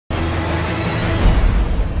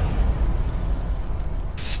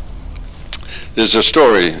There's a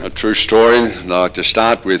story, a true story that I'd like to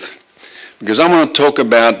start with, because I want to talk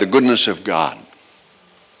about the goodness of God.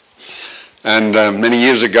 And many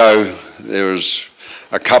years ago, there was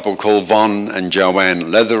a couple called Von and Joanne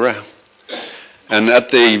Leatherer. And at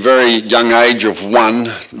the very young age of 1,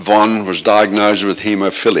 Von was diagnosed with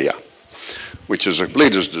haemophilia, which is a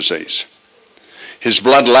bleeder's disease. His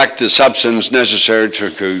blood lacked the substance necessary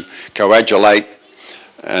to coagulate,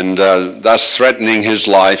 and thus threatening his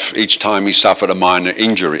life each time he suffered a minor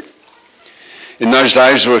injury. In those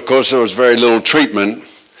days, of course, there was very little treatment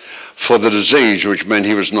for the disease, which meant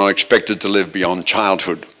he was not expected to live beyond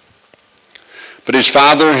childhood. But his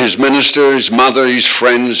father, his minister, his mother, his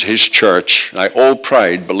friends, his church, they all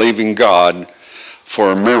prayed, believing God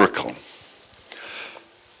for a miracle.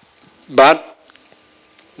 But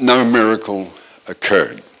no miracle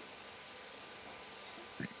occurred.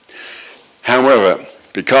 However,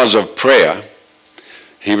 because of prayer,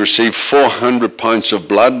 he received 400 pints of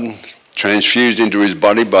blood transfused into his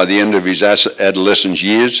body by the end of his adolescent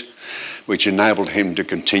years, which enabled him to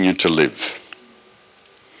continue to live.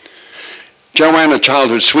 Joanne, a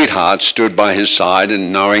childhood sweetheart, stood by his side,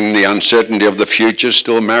 and knowing the uncertainty of the future,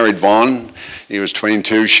 still married Von. He was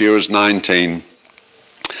 22, she was 19.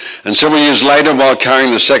 And several years later, while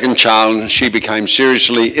carrying the second child, she became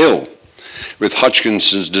seriously ill with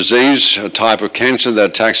Hodgkin's disease, a type of cancer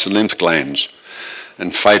that attacks the lymph glands,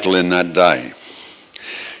 and fatal in that day.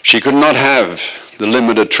 She could not have the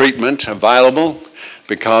limited treatment available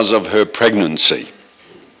because of her pregnancy.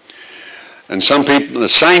 And some people, the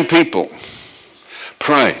same people,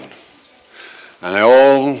 prayed, and they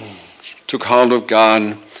all took hold of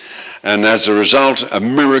God, and as a result, a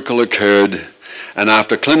miracle occurred, and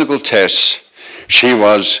after clinical tests, she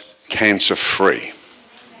was cancer-free.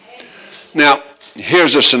 Now,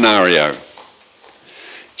 here's a scenario.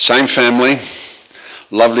 Same family,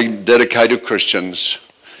 lovely, dedicated Christians.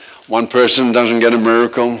 One person doesn't get a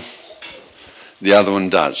miracle, the other one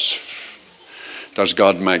does. Does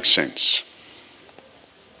God make sense?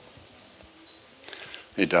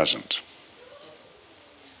 He doesn't.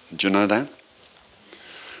 Did you know that?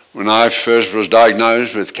 When I first was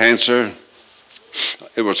diagnosed with cancer,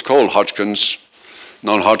 it was called Hodgkin's,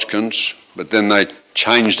 non-Hodgkin's, but then they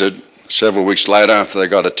changed it several weeks later after they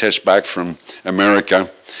got a test back from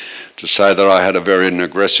America to say that I had a very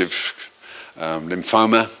aggressive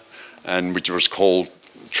lymphoma, and which was called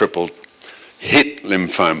triple hit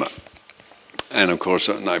lymphoma. And of course,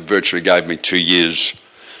 they virtually gave me 2 years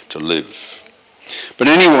to live. But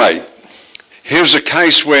anyway, here's a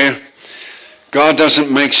case where God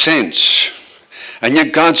doesn't make sense, and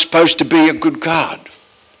yet God's supposed to be a good God.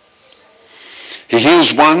 He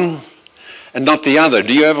heals one and not the other.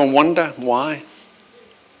 Do you ever wonder why?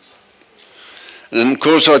 And then, of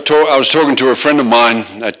course, I was talking to a friend of mine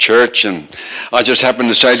at church, and I just happened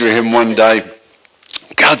to say to him one day,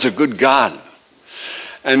 God's a good God.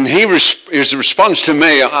 And his response to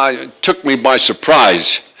me took me by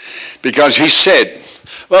surprise, because he said,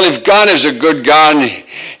 well, if God is a good God,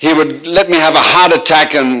 he would let me have a heart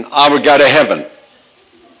attack and I would go to heaven.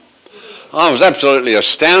 I was absolutely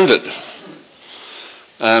astounded.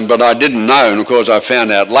 But I didn't know, and of course I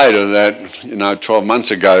found out later that, 12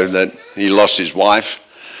 months ago that he lost his wife,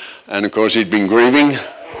 and of course he'd been grieving,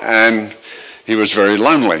 and he was very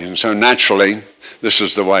lonely, and so naturally this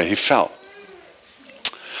is the way he felt.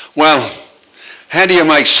 Well, how do you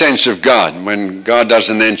make sense of God when God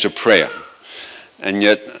doesn't answer prayer? And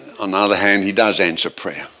yet, on the other hand, he does answer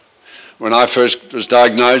prayer. When I first was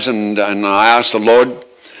diagnosed and I asked the Lord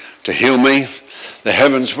to heal me, the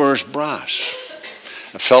heavens were as brass.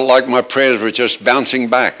 I felt like my prayers were just bouncing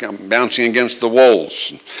back. I'm bouncing against the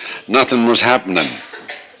walls. Nothing was happening.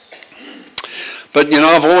 But,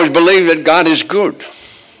 I've always believed that God is good.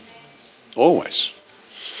 Always.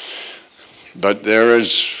 But there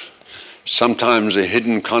is sometimes a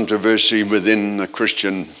hidden controversy within the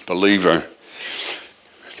Christian believer,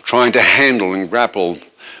 trying to handle and grapple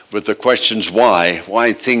with the questions why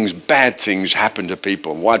bad things happen to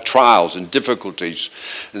people, why trials and difficulties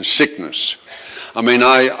and sickness. I mean,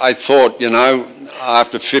 I thought,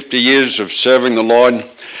 after 50 years of serving the Lord,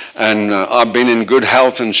 and I've been in good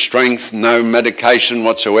health and strength, no medication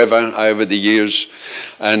whatsoever over the years,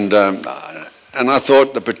 and I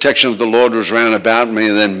thought the protection of the Lord was round about me,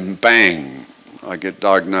 and then bang, I get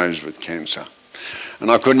diagnosed with cancer.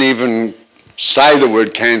 And I couldn't even say the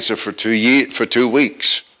word cancer for 2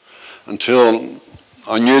 weeks until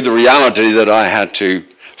I knew the reality that I had to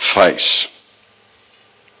face.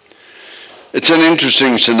 It's an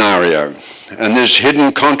interesting scenario, and this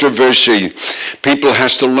hidden controversy, people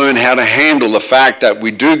has to learn how to handle the fact that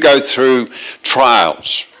we do go through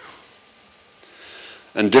trials.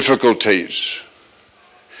 and difficulties.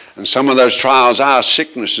 And some of those trials are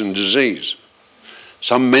sickness and disease,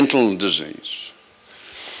 some mental disease.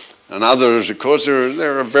 And others, of course,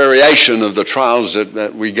 they're a variation of the trials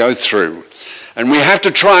that we go through. And we have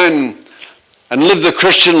to try and live the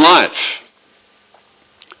Christian life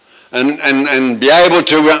and be able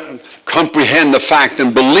to comprehend the fact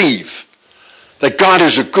and believe that God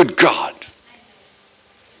is a good God.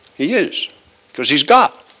 He is, because he's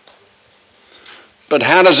God. But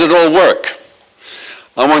how does it all work?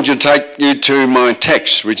 I want to take you to my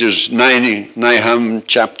text, which is Nahum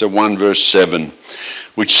chapter 1, verse 7,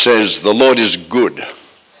 which says, "The Lord is good,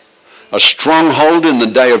 a stronghold in the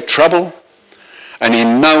day of trouble, and he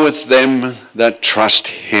knoweth them that trust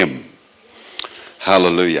him."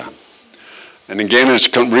 Hallelujah. And again, it's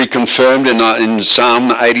reconfirmed in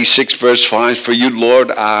Psalm 86, verse 5, "For you,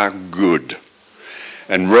 Lord, are good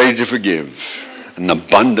and ready to forgive, and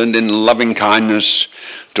abundant in loving kindness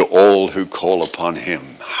to all who call upon him."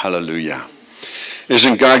 Hallelujah.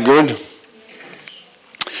 Isn't God good?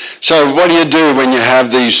 So what do you do when you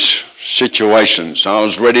have these situations? I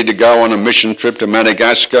was ready to go on a mission trip to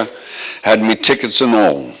Madagascar, had me tickets and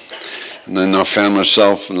all. And then I found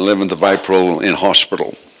myself on the 11th of April in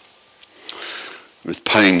hospital with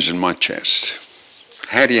pains in my chest.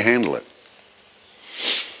 How do you handle it?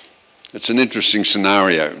 It's an interesting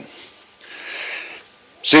scenario.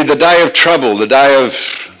 See, the day of trouble, the day of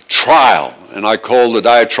trial, and I call the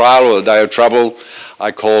day of trial or the day of trouble,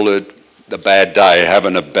 I call it the bad day,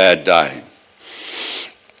 having a bad day.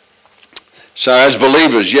 So as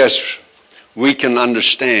believers, yes, we can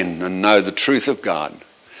understand and know the truth of God,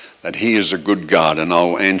 that he is a good God, and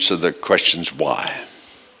I'll answer the questions why.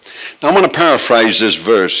 Now I want to paraphrase this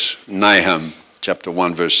verse, Nahum chapter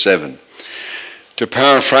 1, verse 7. To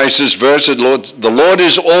paraphrase this verse, the Lord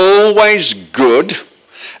is always good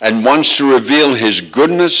and wants to reveal his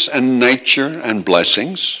goodness and nature and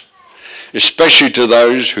blessings, especially to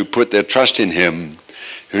those who put their trust in him,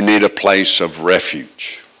 who need a place of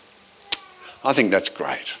refuge. I think that's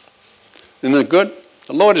great. Isn't it good?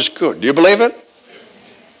 The Lord is good. Do you believe it?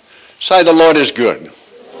 Say, the Lord is good.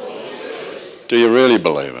 Do you really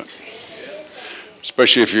believe it?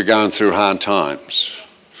 Especially if you're going through hard times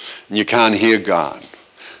and you can't hear God.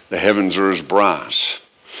 The heavens are as brass.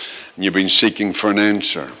 And you've been seeking for an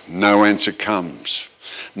answer. No answer comes.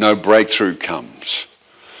 No breakthrough comes.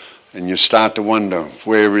 And you start to wonder,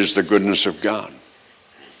 where is the goodness of God?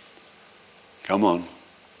 Come on.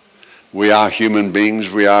 We are human beings.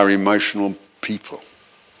 We are emotional people.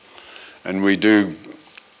 And we do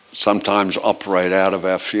sometimes operate out of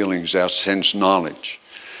our feelings, our sense knowledge.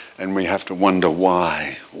 And we have to wonder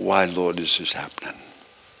why. Why, Lord, is this happening?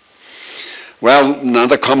 Well,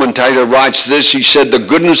 another commentator writes this. He said, the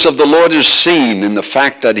goodness of the Lord is seen in the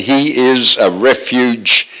fact that he is a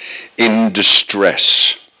refuge in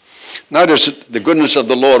distress. Notice that the goodness of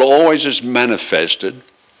the Lord always is manifested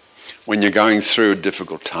when you're going through a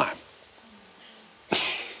difficult time.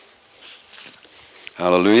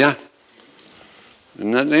 Hallelujah.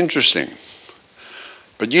 Isn't that interesting?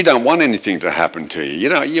 But you don't want anything to happen to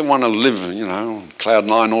you. You want to live, cloud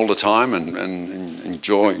nine all the time and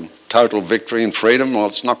enjoy total victory and freedom. Well,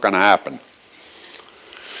 it's not going to happen.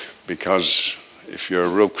 Because if you're a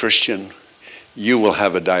real Christian, you will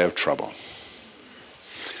have a day of trouble.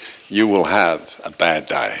 You will have a bad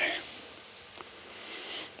day.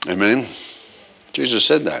 Amen? Jesus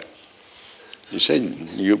said that. He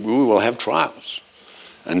said, we will have trials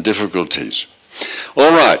and difficulties.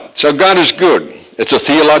 All right, so God is good. It's a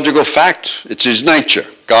theological fact. It's his nature.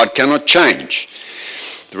 God cannot change.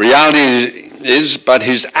 The reality is, but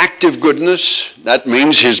his active goodness, that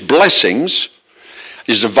means his blessings,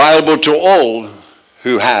 is available to all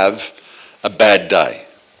who have a bad day.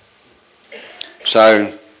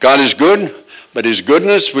 So God is good, but his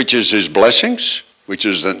goodness, which is his blessings, which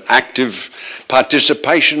is an active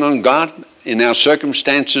participation on God in our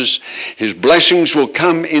circumstances, his blessings will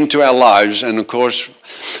come into our lives, and of course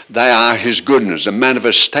they are his goodness, a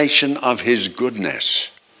manifestation of his goodness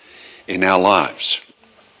in our lives.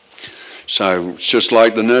 So it's just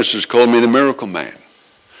like the nurses called me the miracle man.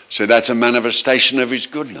 So that's a manifestation of his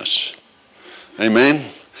goodness. Amen?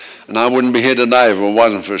 And I wouldn't be here today if it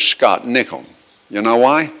wasn't for Scott Nickel. You know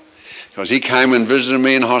why? Because he came and visited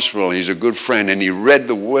me in hospital. He's a good friend, and he read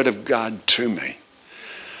the Word of God to me.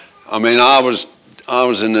 I mean, I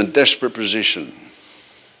was in a desperate position.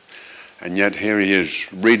 And yet here he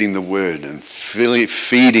is, reading the Word and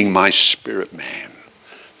feeding my spirit man.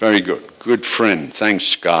 Very good. Good friend. Thanks,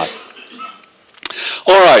 Scott.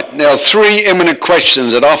 All right, now 3 imminent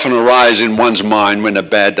questions that often arise in one's mind when a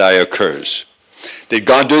bad day occurs. Did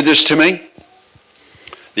God do this to me?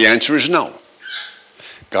 The answer is no.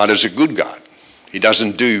 God is a good God. He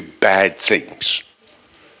doesn't do bad things.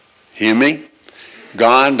 Hear me?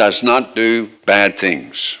 God does not do bad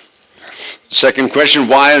things. Second question,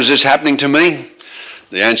 why is this happening to me?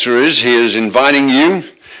 The answer is he is inviting you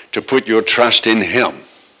to put your trust in him.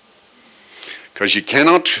 Because you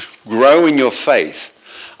cannot grow in your faith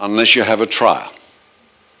unless you have a trial.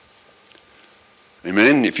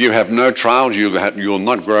 Amen? If you have no trials, you'll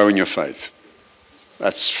not grow in your faith.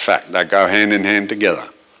 That's fact. They go hand in hand together.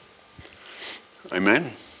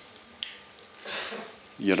 Amen?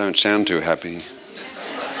 You don't sound too happy.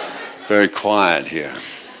 Very quiet here.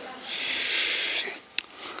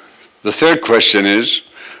 The third question is,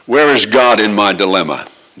 where is God in my dilemma?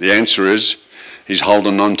 The answer is, he's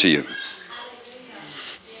holding on to you.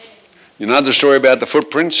 You know the story about the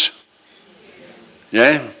footprints?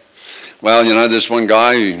 Yeah? Well, you know, this one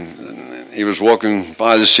guy, he was walking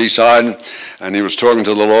by the seaside and he was talking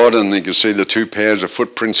to the Lord, and he could see the two pairs of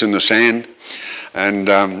footprints in the sand. And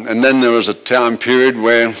then there was a time period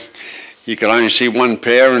where he could only see one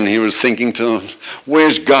pair, and he was thinking to him,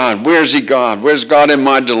 where's God? Where's he God? Where's God in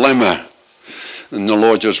my dilemma? And the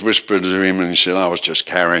Lord just whispered to him and he said, I was just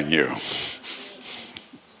carrying you.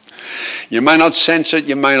 You may not sense it,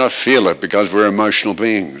 you may not feel it, because we're emotional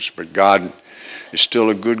beings, but God is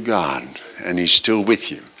still a good God, and he's still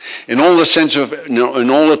with you. In all the sense of, in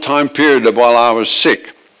all the time period of while I was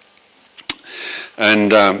sick,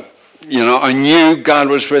 and I knew God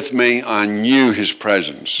was with me. I knew his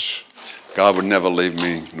presence. God would never leave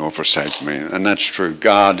me nor forsake me. And that's true.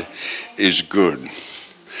 God is good.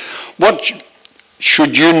 What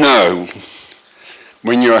should you know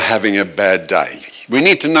when you're having a bad day? We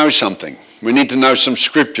need to know something. We need to know some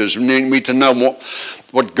scriptures. We need to know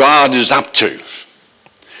what God is up to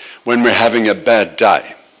when we're having a bad day.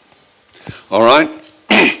 All right?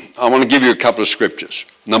 I want to give you a couple of scriptures.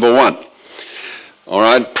 Number one. All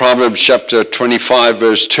right, Proverbs chapter 25,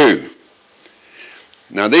 verse 2.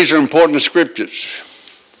 Now, these are important scriptures.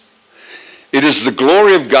 It is the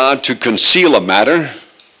glory of God to conceal a matter.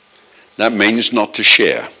 That means not to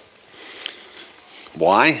share.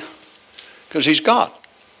 Why? Because he's God.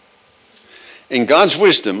 In God's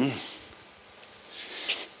wisdom,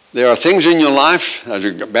 there are things in your life that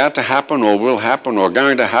are about to happen or will happen or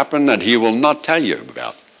going to happen that he will not tell you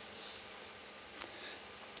about.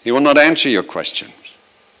 He will not answer your questions.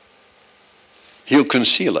 He'll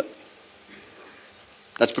conceal it.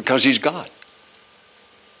 That's because he's God.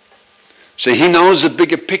 See, he knows the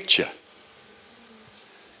bigger picture.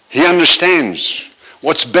 He understands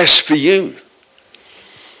what's best for you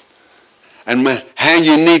and how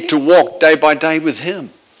you need to walk day by day with him.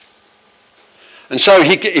 And so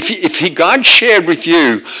if God shared with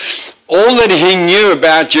you all that he knew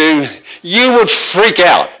about you, you would freak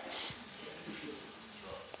out.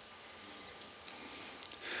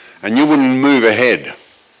 And you wouldn't move ahead.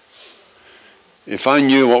 If I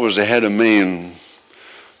knew what was ahead of me and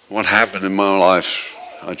what happened in my life,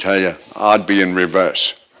 I tell you, I'd be in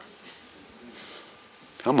reverse.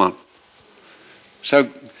 Come on. So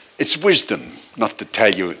it's wisdom not to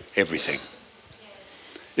tell you everything.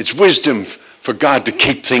 It's wisdom for God to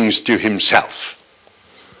keep things to himself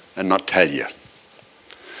and not tell you.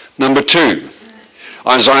 Number two,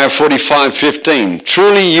 Isaiah 45:15.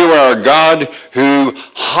 Truly you are a God who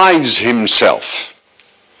hides himself.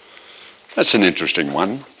 That's an interesting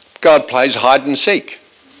one. God plays hide and seek.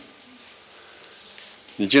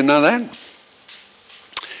 Did you know that?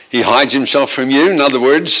 He hides himself from you. In other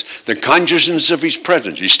words, the consciousness of his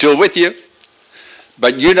presence. He's still with you,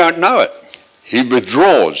 but you don't know it. He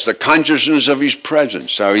withdraws the consciousness of his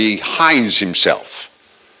presence, so he hides himself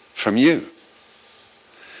from you.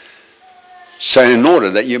 So in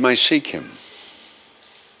order that you may seek him.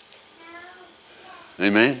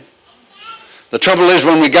 Amen. The trouble is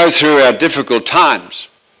when we go through our difficult times,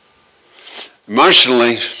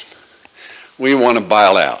 emotionally, we want to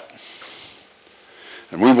bail out.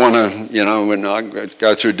 And we want to, when I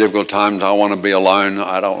go through difficult times, I want to be alone.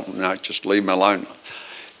 I don't, just leave me alone.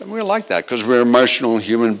 And we're like that because we're emotional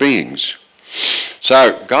human beings.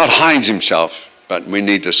 So God hides himself, but we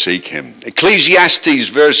need to seek him. Ecclesiastes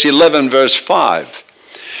verse 11, verse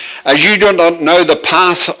 5. As you do not know the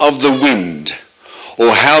path of the wind,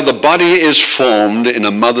 or how the body is formed in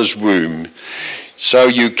a mother's womb, so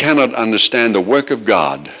you cannot understand the work of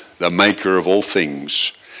God, the maker of all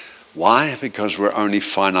things. Why? Because we're only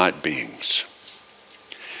finite beings.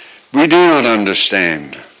 We do not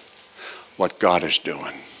understand what God is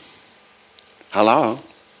doing. Hello?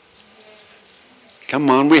 Come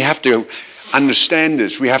on, we have to understand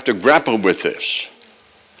this. We have to grapple with this.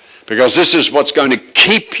 Because this is what's going to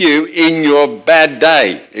keep you in your bad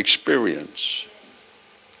day experience.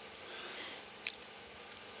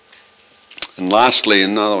 And lastly,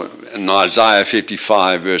 in Isaiah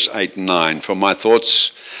 55, verse 8 and 9, for my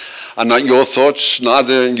thoughts are not your thoughts,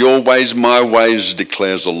 neither your ways my ways,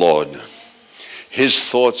 declares the Lord. His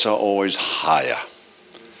thoughts are always higher.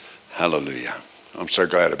 Hallelujah. I'm so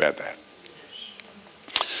glad about that.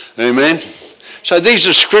 Amen. So these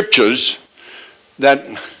are scriptures that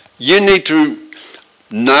you need to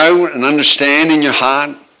know and understand in your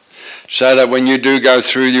heart so that when you do go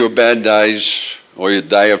through your bad days or your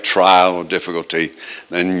day of trial or difficulty,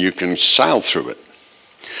 then you can sail through it.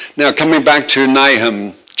 Now, coming back to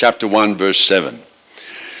Nahum chapter 1, verse 7,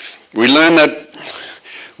 we learn that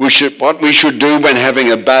what we should do when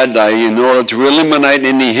having a bad day in order to eliminate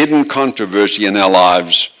any hidden controversy in our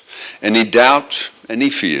lives, any doubt,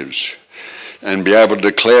 any fears, and be able to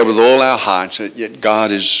declare with all our hearts that yet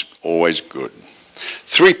God is always good.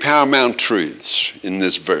 3 paramount truths in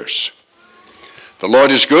this verse. The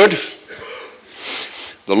Lord is good.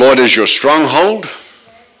 The Lord is your stronghold.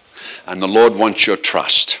 And the Lord wants your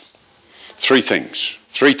trust. 3 things.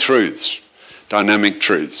 3 truths. Dynamic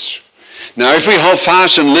truths. Now, if we hold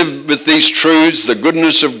fast and live with these truths, the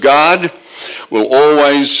goodness of God will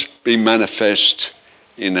always be manifest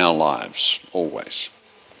in our lives. Always.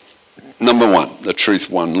 Number 1, the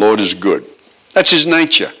truth 1, Lord is good. That's his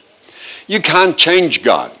nature. You can't change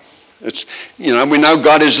God. We know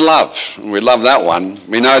God is love, and we love that one.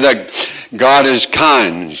 We know that God is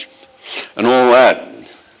kind and all that.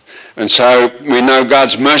 And so we know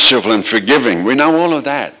God's merciful and forgiving. We know all of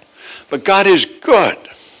that. But God is good.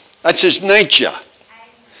 That's his nature.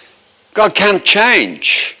 God can't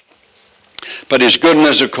change. But his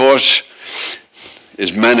goodness, of course,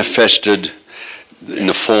 is manifested in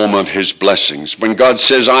the form of his blessings. When God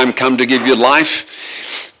says, I'm come to give you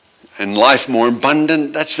life and life more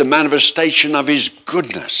abundant, that's the manifestation of his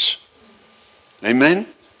goodness. Amen?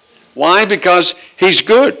 Why? Because he's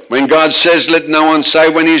good. When God says, let no one say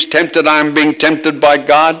when he's tempted, I am being tempted by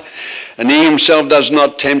God, and he himself does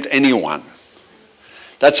not tempt anyone.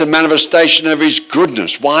 That's a manifestation of his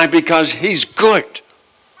goodness. Why? Because he's good.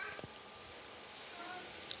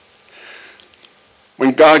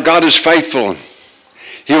 When God is faithful,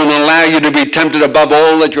 he will allow you to be tempted above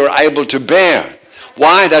all that you're able to bear.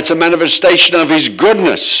 Why? That's a manifestation of his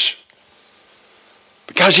goodness.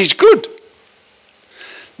 Because he's good.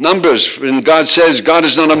 Numbers, when God says, God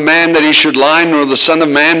is not a man that he should lie, nor the son of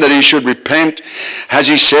man that he should repent. Has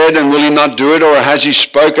he said, and will he not do it? Or has he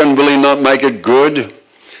spoken, will he not make it good?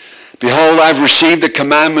 Behold, I have received the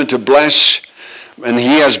commandment to bless, and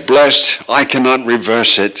he has blessed. I cannot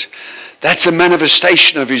reverse it. That's a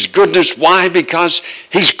manifestation of his goodness. Why? Because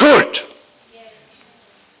he's good.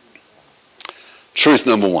 Truth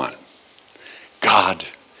number 1. God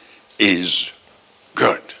is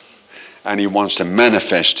good. And he wants to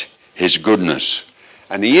manifest his goodness.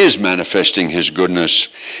 And he is manifesting his goodness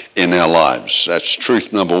in our lives. That's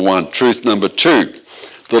truth number 1. Truth number 2.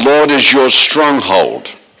 The Lord is your stronghold.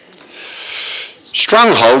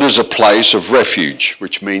 Stronghold is a place of refuge,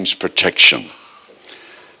 which means protection.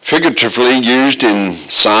 Figuratively used in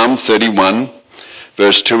Psalm 31,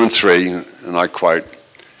 verse 2 and 3, and I quote,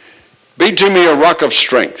 be to me a rock of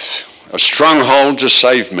strength, a stronghold to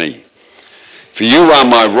save me. For you are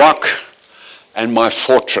my rock and my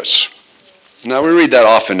fortress. Now we read that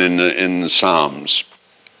often in the Psalms.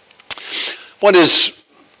 What is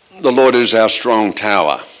the Lord is our strong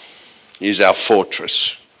tower? He's our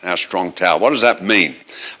fortress, our strong tower. What does that mean?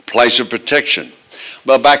 A place of protection.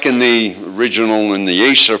 Well, back in the original in the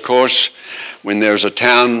east, of course, when there's a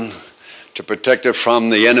town to protect it from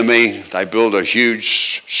the enemy, they build a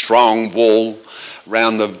huge, strong wall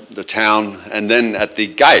around the town. And then at the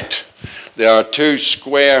gate, there are 2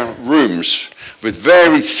 square rooms with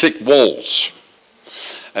very thick walls.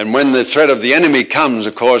 And when the threat of the enemy comes,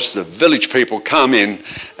 of course, the village people come in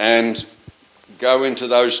and go into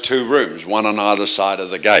those 2 rooms, one on either side of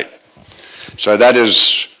the gate. So that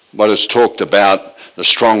is what is talked about, the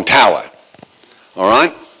strong tower. All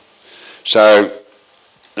right? So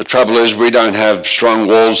the trouble is we don't have strong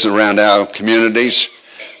walls around our communities.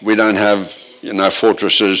 We don't have,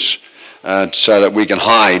 fortresses so that we can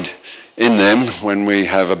hide in them when we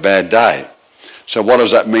have a bad day. So what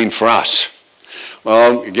does that mean for us?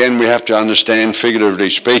 Well, again, we have to understand, figuratively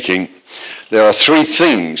speaking, there are 3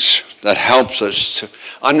 things that helps us to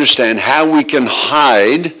understand how we can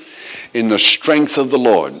hide in the strength of the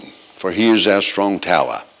Lord, for he is our strong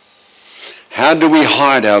tower. How do we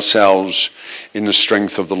hide ourselves in the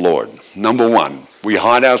strength of the Lord? Number 1, we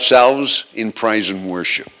hide ourselves in praise and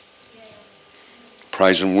worship.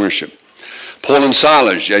 praise and worship. Paul and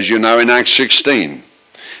Silas, as you know, in Acts 16,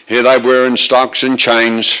 here they were in stocks and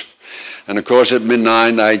chains, and of course at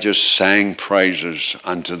midnight they just sang praises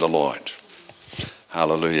unto the Lord.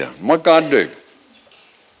 Hallelujah. And what God do?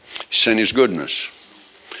 He sent his goodness.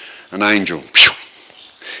 An angel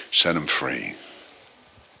set him free.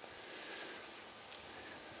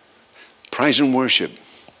 Praise and worship,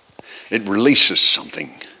 it releases something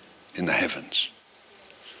in the heavens.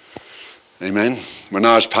 Amen. When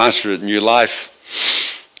I was pastor at New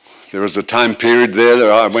Life, there was a time period there that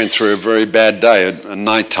I went through a very bad day at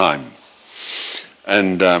night time.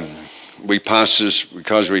 And we pastors,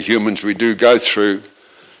 because we're humans, we do go through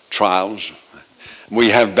trials. We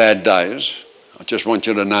have bad days. I just want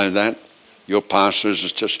you to know that. Your pastor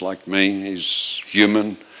is just like me. He's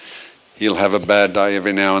human. He'll have a bad day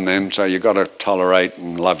every now and then, so you've got to tolerate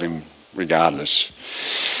and love him regardless.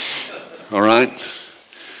 All right?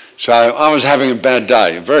 So I was having a bad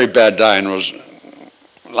day, a very bad day, and it was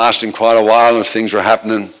lasting quite a while, and things were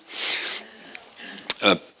happening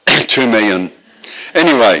to me. And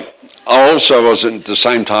anyway, I also was, at the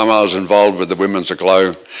same time, I was involved with the Women's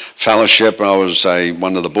Aglow Fellowship. I was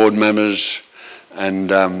one of the board members,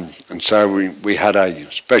 and so we had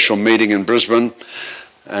a special meeting in Brisbane,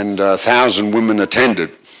 and 1,000 women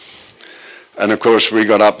attended. And of course, we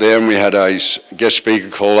got up there and we had a guest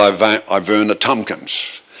speaker called Iverna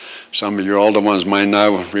Tompkins. Some of your older ones may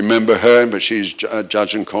remember her, but she's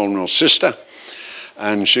Judge and Colonel's sister,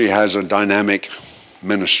 and she has a dynamic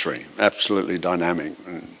ministry, absolutely dynamic,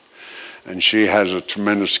 and she has a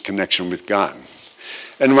tremendous connection with God.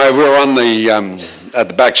 Anyway, we were on at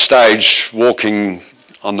the backstage, walking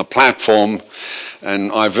on the platform, and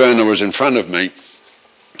Iverna was in front of me.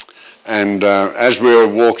 And as we were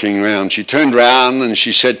walking around, she turned around and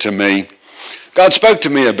she said to me, "God spoke to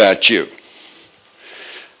me about you."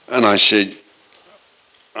 And I said,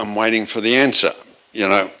 "I'm waiting for the answer. You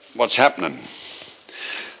know, what's happening?"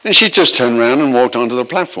 And she just turned around and walked onto the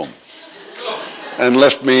platform and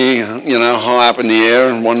left me, you know, high up in the air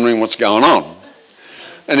and wondering what's going on.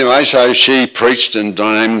 Anyway, so she preached a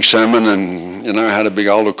dynamic sermon and, you know, had a big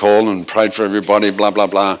altar call and prayed for everybody, blah, blah,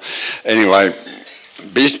 blah. Anyway,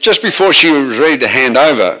 just before she was ready to hand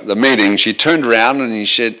over the meeting, she turned around and he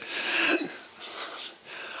said,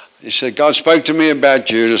 "God spoke to me about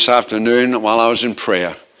you this afternoon while I was in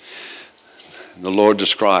prayer. The Lord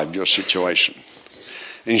described your situation.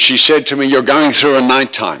 And she said to me, 'You're going through a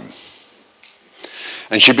night time.'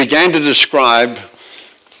 And she began to describe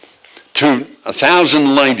to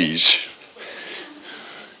 1,000 ladies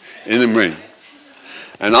in the room.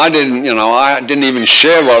 And I didn't even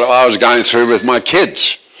share what I was going through with my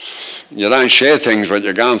kids. You don't share things what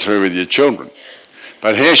you're going through with your children.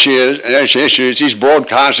 But here she is, she's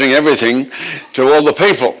broadcasting everything to all the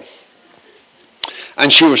people.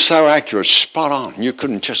 And she was so accurate, spot on. You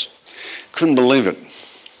couldn't believe it.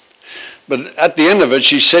 But at the end of it,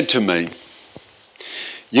 she said to me,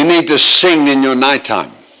 "You need to sing in your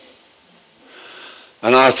nighttime."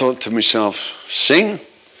 And I thought to myself, sing?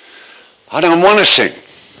 I don't want to sing.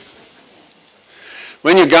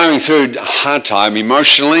 When you're going through a hard time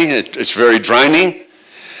emotionally, it's very draining,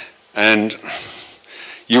 and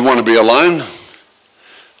you want to be alone.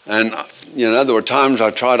 And, you know, there were times I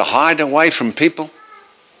tried to hide away from people,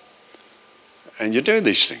 and you do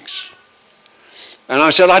these things. And I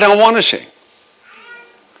said, "I don't want to sing."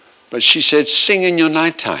 But she said, "Sing in your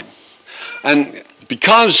nighttime." And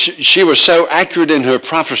because she was so accurate in her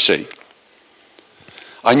prophecy,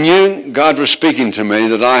 I knew God was speaking to me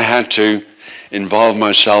that I had to involve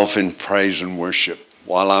myself in praise and worship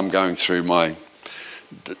while I'm going through my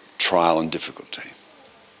trial and difficulty.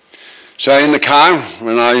 So in the car,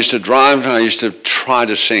 when I used to drive, I used to try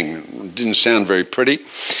to sing. It didn't sound very pretty,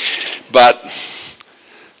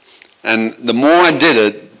 and the more I did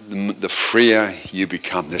it, the freer you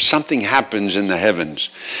become. There's something happens in the heavens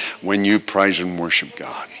when you praise and worship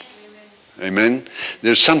God. Amen?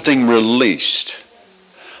 There's something released.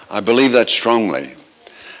 I believe that strongly.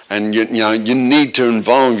 And you need to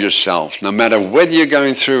involve yourself, no matter whether you're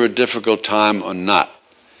going through a difficult time or not.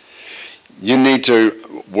 You need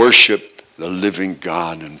to worship the living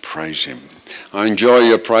God and praise him. I enjoy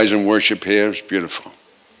your praise and worship here. It's beautiful.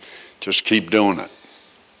 Just keep doing it.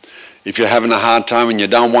 If you're having a hard time and you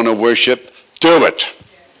don't want to worship, do it.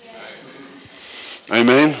 Yes.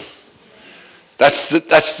 Amen? That's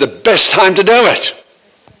the best time to do it.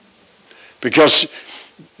 Because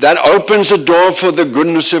that opens the door for the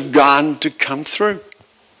goodness of God to come through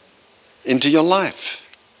into your life.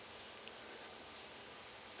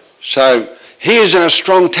 So he is our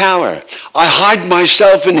strong tower. I hide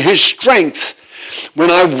myself in his strength. when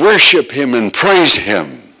I worship him and praise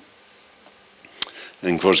him.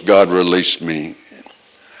 And of course, God released me.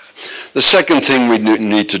 The second thing we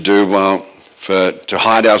need to do to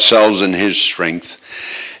hide ourselves in his strength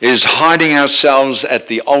is hiding ourselves at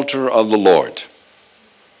the altar of the Lord.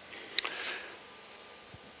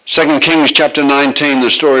 2 Kings chapter 19, the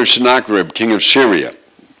story of Sennacherib, king of Syria.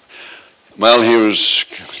 Well, he was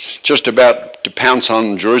just about to pounce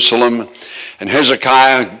on Jerusalem, and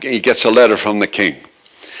Hezekiah, he gets a letter from the king.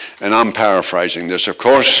 And I'm paraphrasing this, of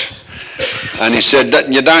course. And he said,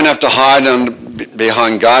 you don't have to hide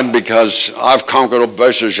behind God, because I've conquered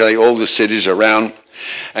basically all the cities around,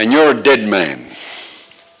 and you're a dead man.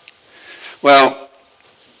 Well,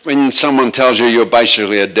 when someone tells you you're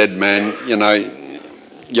basically a dead man,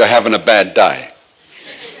 you're having a bad day.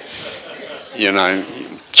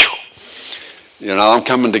 I'm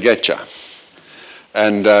coming to get you.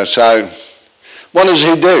 And so what does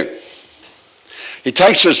he do? He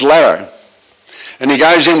takes this letter and he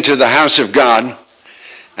goes into the house of God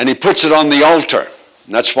and he puts it on the altar.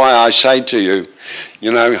 And that's why I say to you,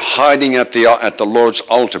 hiding at the Lord's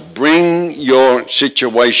altar. Bring your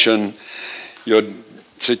situation to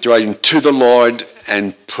the Lord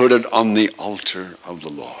and put it on the altar of the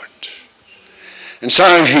Lord. And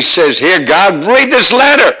so he says, here, God, read this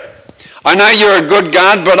letter. I know you're a good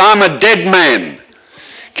God, but I'm a dead man.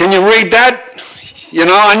 Can you read that?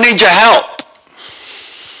 I need your help.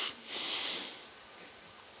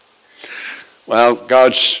 Well,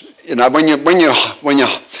 God's, when you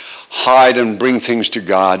hide and bring things to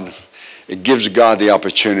God, it gives God the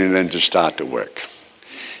opportunity then to start to work.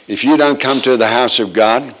 If you don't come to the house of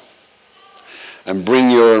God and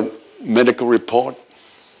bring your medical report,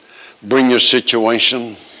 bring your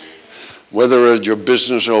situation, whether it's your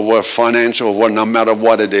business or what finance or what, no matter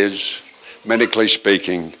what it is, medically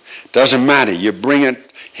speaking, doesn't matter. You bring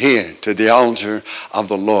it here to the altar of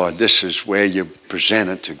the Lord. This is where you present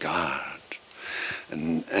it to God.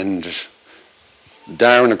 And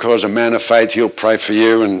Darren, of course, a man of faith, he'll pray for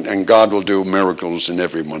you, and God will do miracles in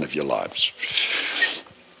every one of your lives.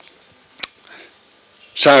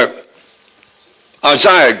 So,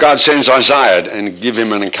 Isaiah, God sends Isaiah and give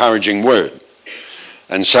him an encouraging word.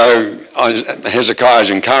 And so Hezekiah is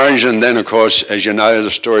encouraged, and then, of course, as you know,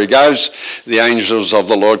 the story goes, the angels of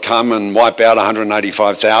the Lord come and wipe out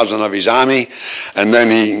 185,000 of his army, and then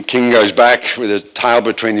the king goes back with his tail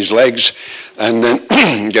between his legs and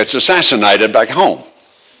then gets assassinated back home.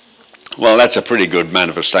 Well, that's a pretty good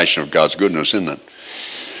manifestation of God's goodness, isn't it?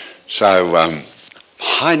 So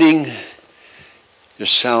hiding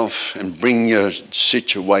yourself and bring your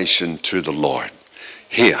situation to the Lord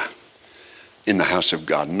here in the house of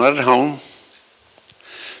God, not at home.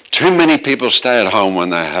 Too many people stay at home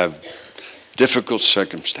when they have difficult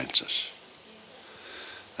circumstances,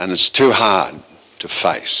 and it's too hard to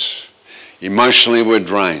face. Emotionally we're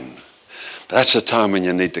drained, but that's the time when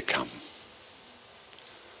you need to come.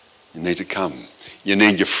 You need to come. You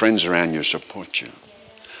need your friends around you to support you.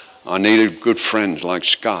 I needed good friends like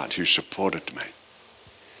Scott who supported me,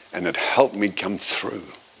 and it helped me come through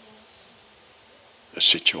the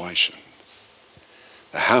situation.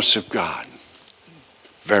 The house of God,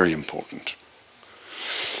 very important.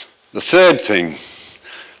 The third thing,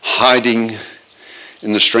 hiding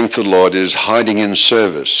in the strength of the Lord, is hiding in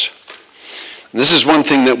service. And this is one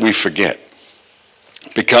thing that we forget,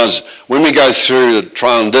 because when we go through the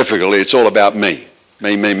trial and difficulty, it's all about me.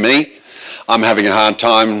 Me. I'm having a hard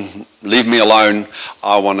time. Leave me alone.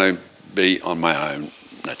 I want to be on my own.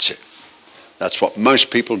 That's it. That's what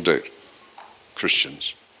most people do,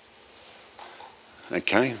 Christians.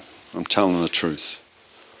 Okay? I'm telling the truth,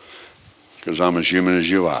 because I'm as human as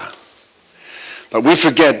you are. But we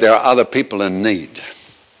forget there are other people in need.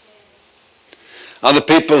 Other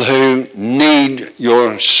people who need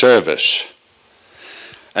your service.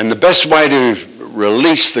 And the best way to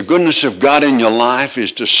release the goodness of God in your life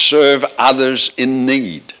is to serve others in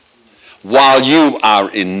need while you are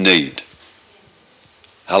in need.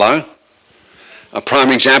 Hello? A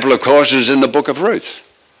prime example, of course, is in the book of Ruth.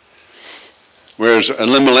 Whereas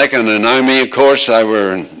Elimelech and Naomi, of course, they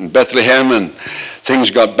were in Bethlehem and things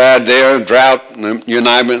got bad there, drought, you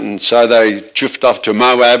name it, and so they chuffed off to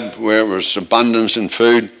Moab where it was abundance in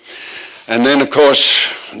food. And then, of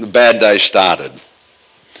course, the bad day started.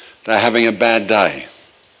 They're having a bad day.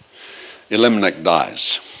 Elimelech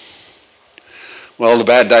dies. Well, the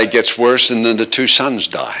bad day gets worse, and then the two sons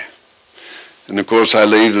die. And of course, they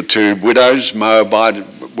leave the two widows, Moabite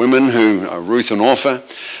women, who are Ruth and Orpah,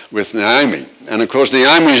 with Naomi. And of course,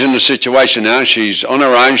 Naomi's in the situation now. She's on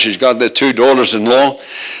her own. She's got their two daughters-in-law.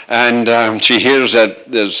 And she hears that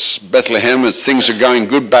there's Bethlehem, as things are going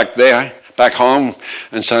good back back home,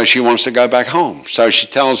 and so she wants to go back home. So she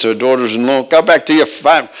tells her daughters-in-law, go back to your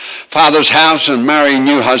father's house and marry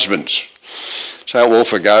new husbands. So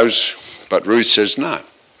Orpah goes, but Ruth says, no.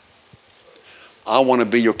 I want to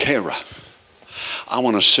be your carer. I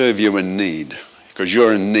want to serve you in need, because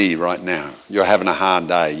you're in need right now. You're having a hard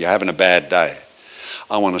day. You're having a bad day.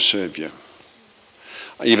 I want to serve you.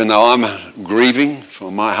 Even though I'm grieving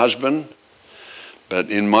for my husband, but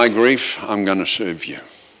in my grief, I'm going to serve you.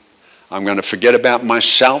 I'm going to forget about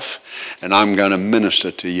myself, and I'm going to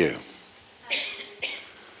minister to you.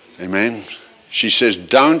 Amen. She says,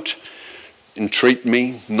 don't entreat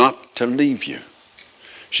me not to leave you.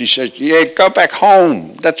 She said, yeah, go back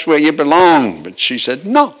home. That's where you belong. But she said,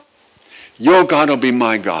 no. Your God will be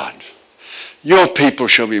my God. Your people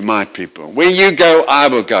shall be my people. Where you go, I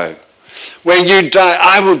will go. Where you die,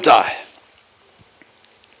 I will die.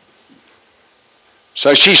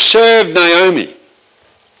 So she served Naomi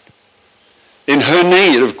in her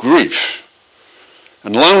need of grief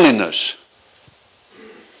and loneliness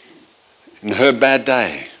in her bad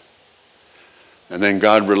day. And then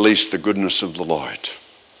God released the goodness of the Lord.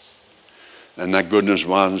 And that goodness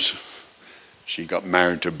was, she got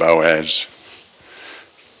married to Boaz.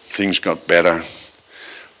 Things got better.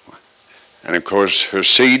 And of course, her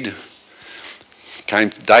seed came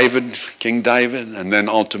to David, King David, and then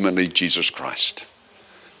ultimately Jesus Christ.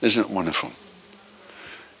 Isn't it wonderful?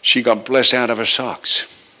 She got blessed out of her socks.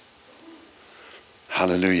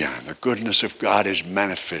 Hallelujah. The goodness of God is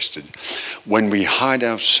manifested when we hide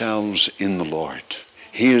ourselves in the Lord.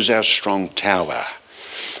 He is our strong tower.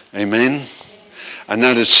 Amen. And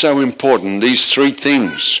that is so important. These three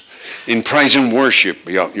things in praise and worship.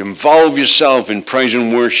 You involve yourself in praise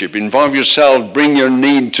and worship. Involve yourself. Bring your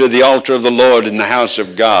need to the altar of the Lord in the house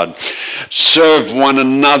of God. Serve one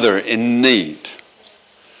another in need.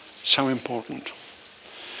 So important.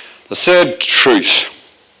 The third truth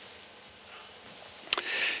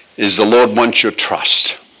is the Lord wants your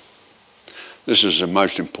trust. This is the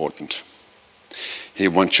most important. He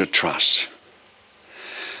wants your trust.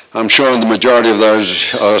 I'm sure the majority of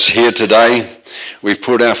those of us here today, we've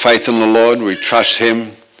put our faith in the Lord, we trust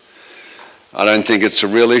Him. I don't think it's a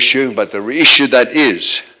real issue, but the issue that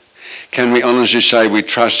is, can we honestly say we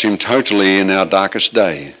trust Him totally in our darkest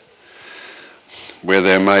day, where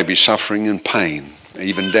there may be suffering and pain,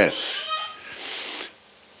 even death?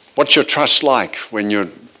 What's your trust like when you're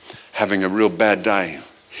having a real bad day?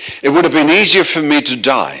 It would have been easier for me to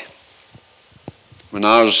die when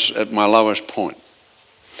I was at my lowest point.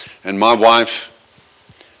 And my wife,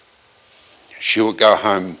 she would go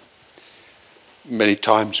home many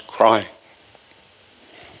times crying,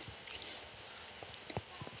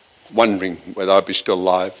 wondering whether I'd be still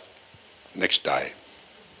alive next day.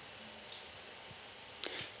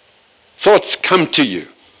 Thoughts come to you.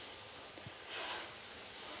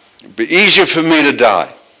 It'd be easier for me to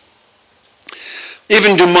die.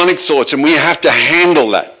 Even demonic thoughts, and we have to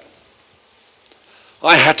handle that.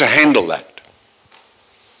 I had to handle that.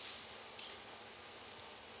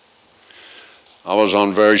 I was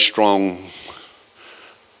on very strong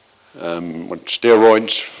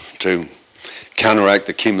steroids to counteract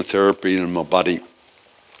the chemotherapy in my body.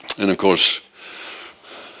 And of course,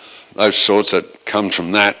 those thoughts that come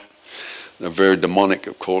from that, they're very demonic,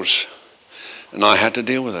 of course. And I had to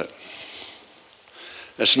deal with it.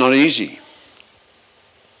 It's not easy.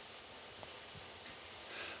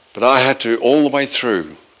 But I had to, all the way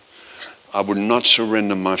through, I would not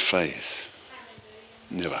surrender my faith.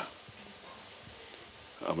 Never.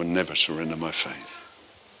 I would never surrender my faith.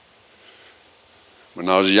 When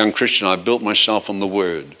I was a young Christian, I built myself on the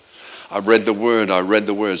Word. I read the Word.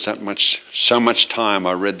 So much time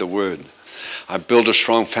I read the Word. I built a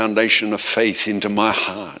strong foundation of faith into my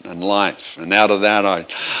heart and life. And out of that,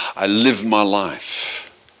 I lived my life.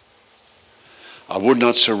 I would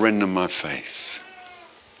not surrender my faith.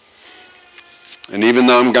 And even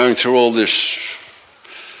though I'm going through all this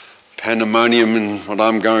pandemonium and what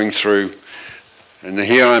I'm going through, and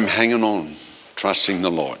here I'm hanging on, trusting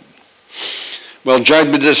the Lord. Well,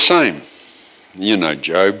 Job did the same. You know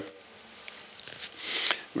Job.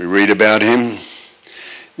 We read about him.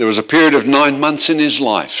 There was a period of 9 months in his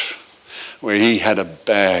life where he had a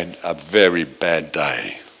very bad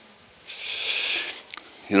day.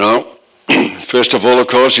 You know, first of all, of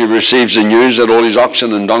course, he receives the news that all his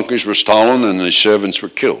oxen and donkeys were stolen and his servants were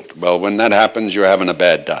killed. Well, when that happens, you're having a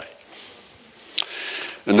bad day.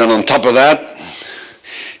 And then on top of that,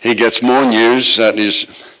 he gets more news that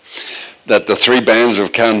the 3 bands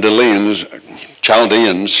of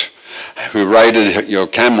Chaldeans who raided your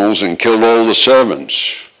camels and killed all the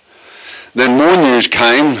servants. Then more news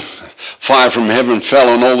came fire from heaven fell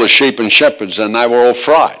on all the sheep and shepherds, and they were all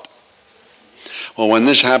fried. Well, when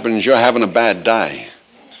this happens, you're having a bad day.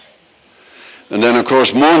 And then, of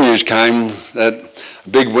course, more news came that a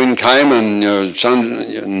big wind came and your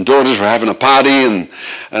sons and daughters were having a party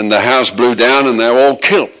and the house blew down and they were all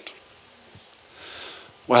killed.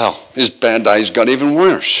 Well, his bad days got even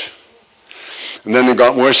worse. And then it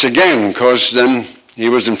got worse again because then he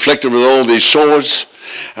was inflicted with all these sores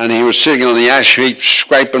and he was sitting on the ash heap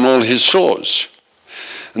scraping all his sores.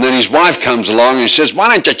 And then his wife comes along and says, why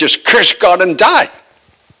don't you just curse God and die?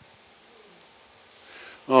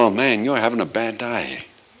 Oh man, you're having a bad day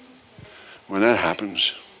when that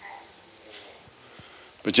happens.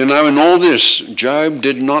 But you know, in all this, Job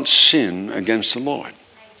did not sin against the Lord.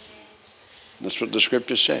 That's what the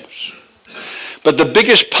scripture says. But the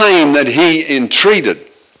biggest pain that he entreated,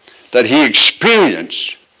 that he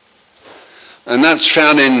experienced, and that's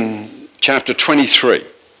found in chapter 23.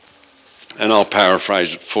 And I'll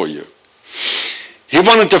paraphrase it for you. He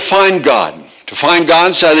wanted to find God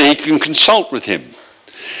so that he can consult with him,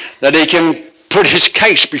 that he can put his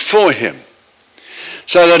case before him,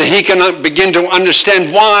 so that he can begin to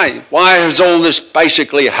understand why has all this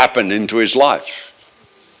basically happened into his life.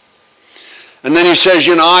 And then he says,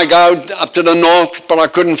 you know, I go up to the north, but I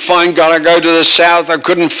couldn't find God. I go to the south, I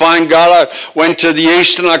couldn't find God. I went to the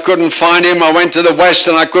east and I couldn't find him. I went to the west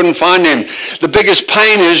and I couldn't find him. The biggest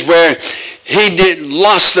pain is where he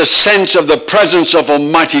lost the sense of the presence of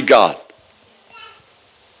Almighty God.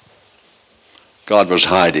 God was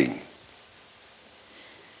hiding.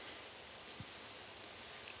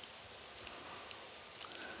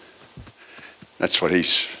 That's what he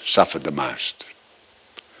suffered the most.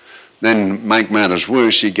 Then, make matters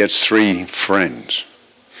worse, he gets 3 friends.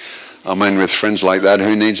 I mean, with friends like that,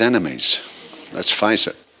 who needs enemies? Let's face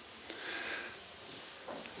it.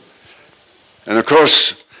 And of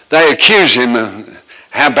course, they accuse him of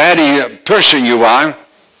how bad a person you are.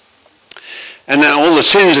 And all the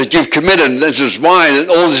sins that you've committed, this is why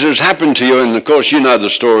all this has happened to you. And of course, you know the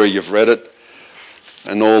story, you've read it.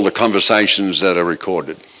 And all the conversations that are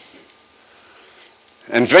recorded.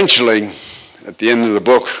 And eventually, at the end of the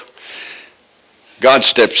book, God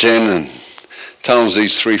steps in and tells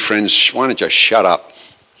these 3 friends, why don't you shut up?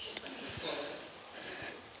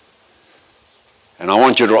 And I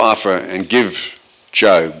want you to offer and give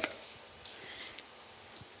Job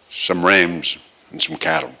some rams and some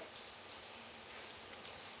cattle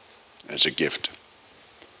as a gift.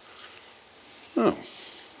 Oh,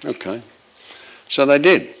 okay. So they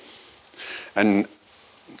did. And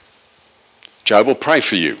Job will pray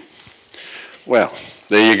for you. Well,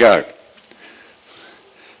 there you go.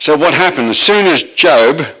 So what happened? As soon as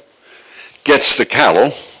Job gets the cattle,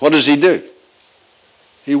 what does he do?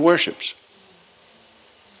 He worships.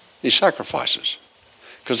 He sacrifices.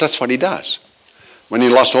 Because that's what he does. When he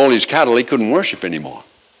lost all his cattle, he couldn't worship anymore.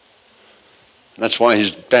 That's why his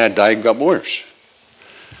bad day got worse.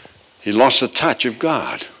 He lost the touch of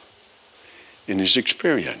God in his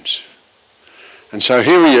experience. And so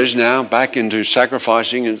here he is now back into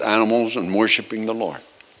sacrificing his animals and worshiping the Lord.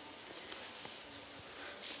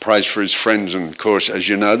 Prays for his friends, and of course, as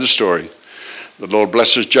you know the story, the Lord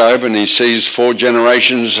blesses Job and he sees 4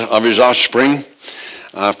 generations of his offspring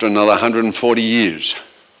after another 140 years.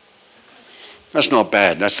 That's not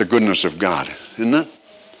bad. That's the goodness of God, isn't it?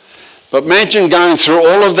 But imagine going through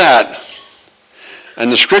all of that,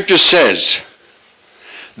 and the scripture says,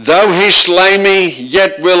 though he slay me,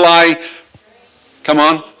 yet will I, come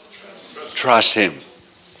on, trust him.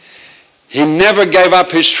 He never gave up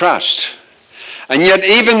his trust. And yet,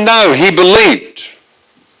 even though he believed,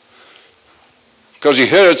 because he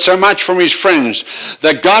heard so much from his friends,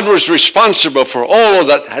 that God was responsible for all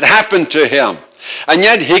that had happened to him, and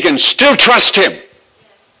yet he can still trust him.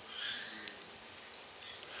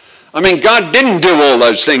 I mean, God didn't do all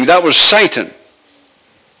those things. That was Satan.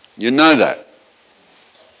 You know that.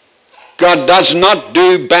 God does not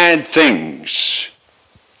do bad things.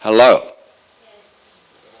 Hello.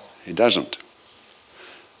 He doesn't.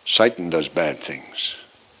 Satan does bad things.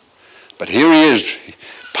 But here he is,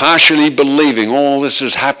 partially believing all this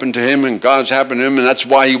has happened to him and God's happened to him, and that's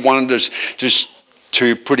why he wanted us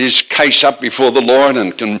to put his case up before the Lord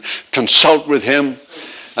and consult with him.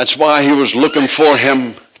 That's why he was looking for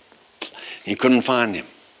him. He couldn't find him.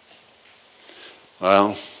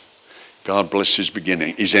 Well, God bless his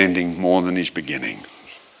beginning, his ending more than his beginning.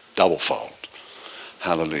 Doublefold.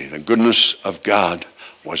 Hallelujah. The goodness of God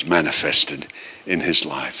was manifested in his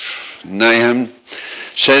life. Nahum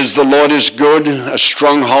says, the Lord is good, a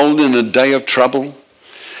stronghold in a day of trouble,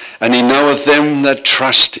 and he knoweth them that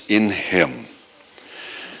trust in him.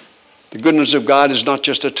 The goodness of God is not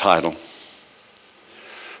just a title.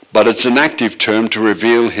 but it's an active term to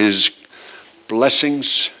reveal his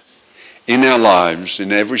blessings in our lives,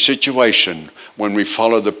 in every situation, when we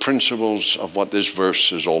follow the principles of what this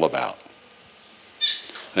verse is all about.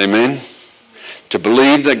 Amen? To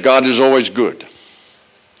believe that God is always good,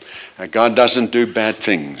 that God doesn't do bad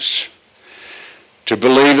things. To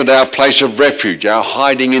believe that our place of refuge, our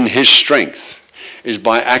hiding in his strength, is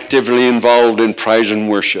by actively involved in praise and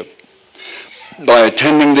worship, by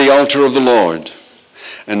attending the altar of the Lord,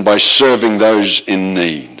 and by serving those in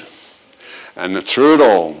need. And through it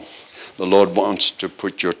all, the Lord wants to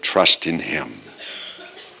put your trust in him.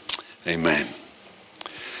 Amen.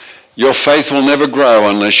 Your faith will never grow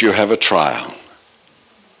unless you have a trial.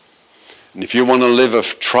 And if you want to live a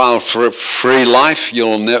trial-free life,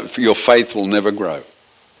 your faith will never grow.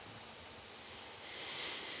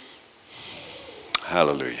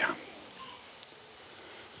 Hallelujah.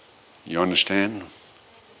 You understand?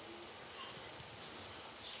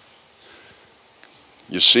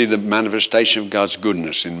 You see the manifestation of God's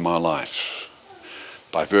goodness in my life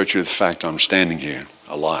by virtue of the fact I'm standing here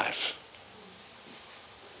alive.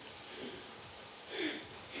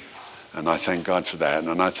 And I thank God for that.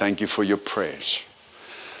 And I thank you for your prayers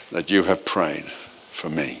that you have prayed for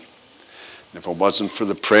me. And if it wasn't for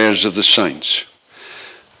the prayers of the saints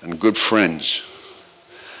and good friends,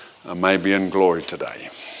 I may be in glory today.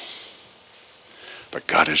 But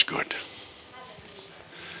God is good.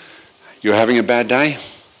 You're having a bad day?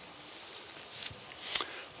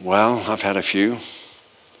 Well, I've had a few.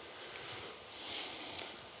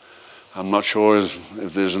 I'm not sure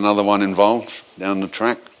if there's another one involved down the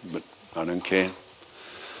track, but I don't care.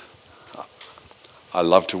 I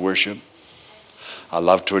love to worship. I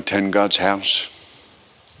love to attend God's house.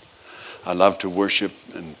 I love to worship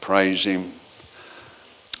and praise him.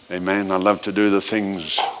 Amen. I love to do the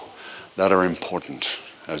things that are important,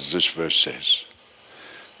 as this verse says.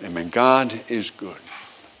 Amen. God is good.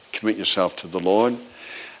 Commit yourself to the Lord,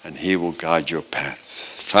 and he will guide your path.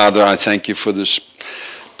 Father, I thank you for this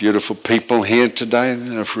beautiful people here today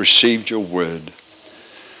that have received your word.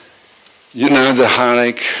 You know the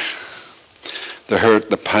heartache, the hurt,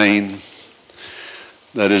 the pain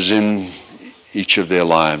that is in each of their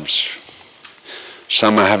lives.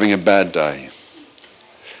 Some are having a bad day.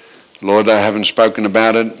 Lord, they haven't spoken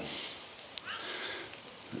about it.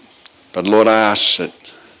 But Lord, I ask that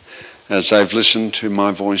as they've listened to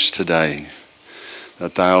my voice today,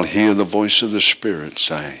 that they'll hear the voice of the Spirit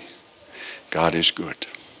say, God is good.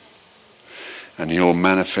 And he will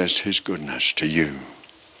manifest his goodness to you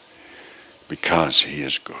because he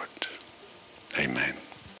is good. Amen.